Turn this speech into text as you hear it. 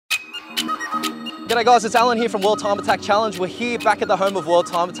G'day guys, it's Alan here from World Time Attack Challenge. We're here back at the home of World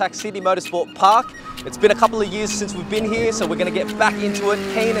Time Attack, Sydney Motorsport Park. It's been a couple of years since we've been here, so we're going to get back into it,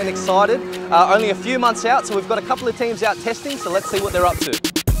 keen and excited. Only a few months out, so we've got a couple of teams out testing, so let's see what they're up to.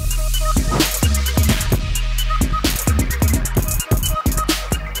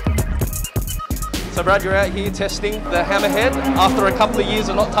 So Brad, you're out here testing the Hammerhead after a couple of years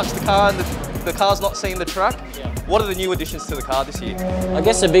of not touched the car and the car's not seen the track. Yeah. What are the new additions to the car this year? I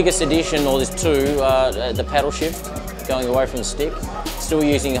guess the biggest addition, or there's two, the paddle shift, going away from the stick, still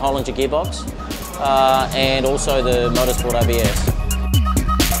using the Holinger gearbox, and also the Motorsport ABS.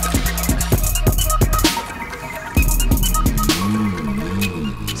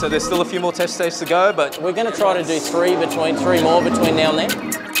 So there's still a few more test days to go, but we're going to try to do three more between now and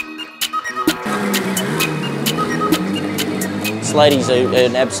then. This lady's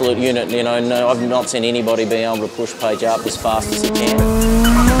an absolute unit, you know, no, I've not seen anybody being able to push Paige up as fast as he can.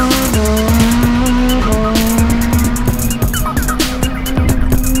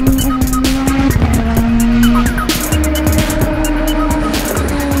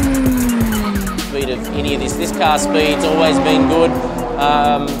 Speed of any of this car's speed's always been good.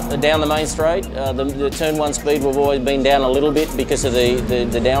 Down the main straight, the turn one speed we've always been down a little bit because of the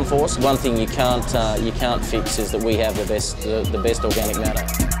downforce. One thing you can't fix is that we have the best organic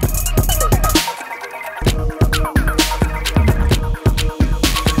matter.